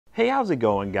Hey, how's it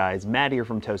going, guys? Matt here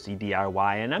from Toasty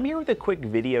DIY, and I'm here with a quick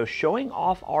video showing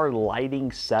off our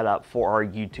lighting setup for our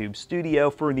YouTube studio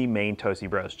for the main Toasty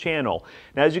Bros channel.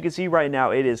 Now, as you can see right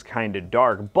now, it is kind of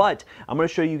dark, but I'm going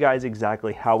to show you guys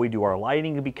exactly how we do our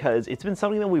lighting because it's been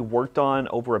something that we worked on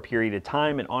over a period of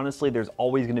time, and honestly, there's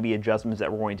always going to be adjustments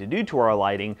that we're going to do to our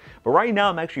lighting, but right now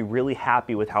I'm actually really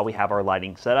happy with how we have our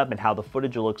lighting set up and how the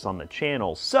footage looks on the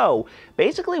channel. So,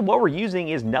 basically what we're using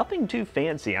is nothing too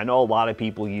fancy. I know a lot of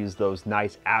people use those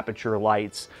nice aperture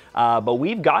lights, but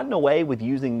we've gotten away with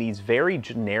using these very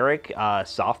generic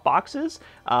softboxes.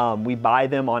 We buy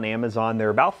them on Amazon.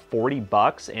 They're about 40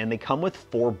 bucks and they come with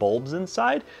 4 bulbs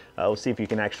inside. We'll see if you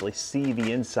can actually see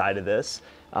the inside of this.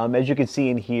 As you can see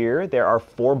in here, there are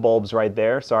 4 bulbs right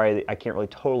there. Sorry, I can't really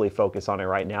totally focus on it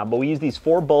right now, but we use these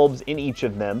 4 bulbs in each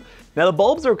of them. Now, the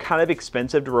bulbs are kind of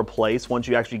expensive to replace once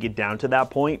you actually get down to that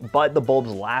point, but the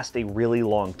bulbs last a really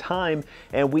long time,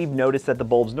 and we've noticed that the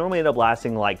bulbs normally end up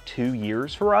lasting like 2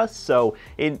 years for us, so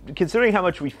considering how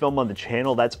much we film on the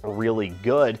channel, that's really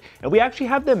good. And we actually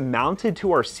have them mounted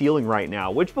to our ceiling right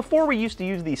now, which before we used to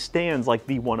use these stands like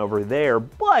the one over there,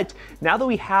 but now that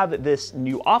we have this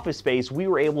new office space, we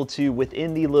were able to,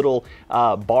 within the little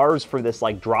bars for this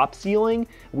like drop ceiling,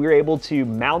 we were able to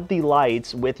mount the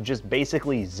lights with just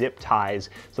basically zip ties.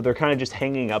 So they're kind of just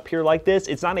hanging up here like this.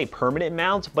 It's not a permanent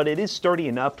mount, but it is sturdy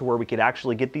enough to where we could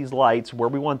actually get these lights where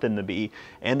we want them to be,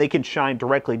 and they can shine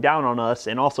directly down on us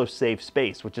and also save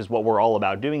space, which is what we're all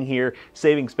about doing here.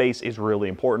 Saving space is really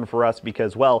important for us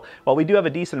because, well, while we do have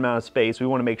a decent amount of space, we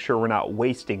want to make sure we're not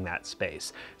wasting that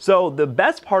space. So the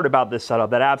best part about this setup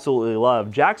that I absolutely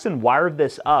love, Jackson wired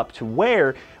this up to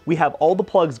where we have all the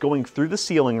plugs going through the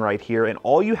ceiling right here, and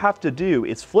all you have to do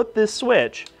is flip this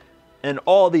switch and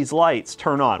all these lights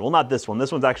turn on. Well, not this one.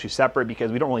 This one's actually separate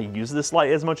because we don't really use this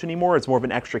light as much anymore. It's more of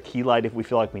an extra key light if we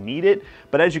feel like we need it.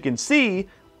 But as you can see,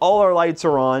 all our lights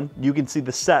are on. You can see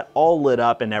the set all lit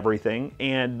up and everything,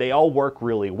 and they all work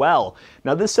really well.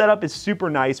 Now, this setup is super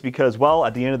nice because, well,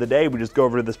 at the end of the day, we just go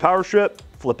over to this power strip,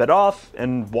 flip it off,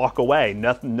 and walk away.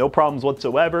 Nothing, no problems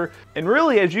whatsoever. And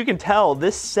really, as you can tell,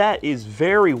 this set is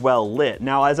very well lit.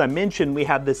 Now, as I mentioned, we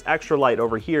have this extra light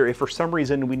over here. If for some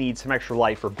reason we need some extra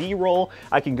light for B-roll,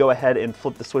 I can go ahead and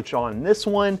flip the switch on this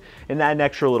one and add an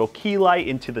extra little key light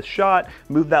into the shot,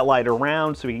 move that light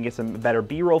around so we can get some better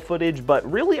B-roll footage. But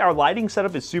really, our lighting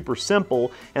setup is super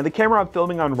simple, and the camera I'm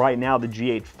filming on right now, the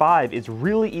G8 V, is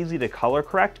really easy to color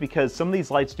correct because some of these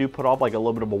lights do put off like a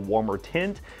little bit of a warmer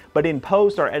tint, but in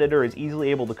post, our editor is easily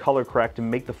able to color correct and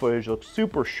make the footage look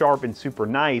super sharp and super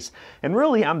nice, and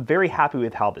really, I'm very happy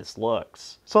with how this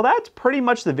looks. So that's pretty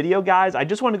much the video, guys. I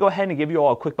just want to go ahead and give you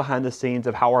all a quick behind the scenes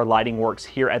of how our lighting works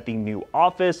here at the new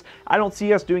office. I don't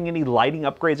see us doing any lighting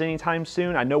upgrades anytime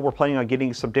soon. I know we're planning on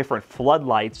getting some different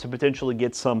floodlights to potentially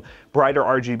get some brighter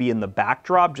RGB in the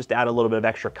backdrop, just to add a little bit of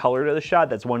extra color to the shot.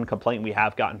 That's one complaint we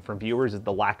have gotten from viewers, is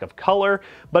the lack of color.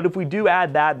 But if we do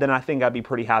add that, then I think I'd be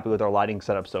pretty happy with our lighting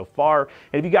setup so far.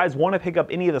 And if you guys want to pick up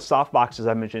any of the soft boxes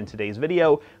I mentioned in today's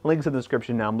video, links in the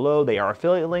description down below. They are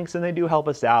affiliate links and they do help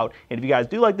us out. And if you guys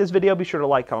do like this video, be sure to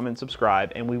like, comment,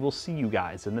 subscribe, and we will see you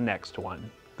guys in the next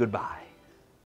one. Goodbye.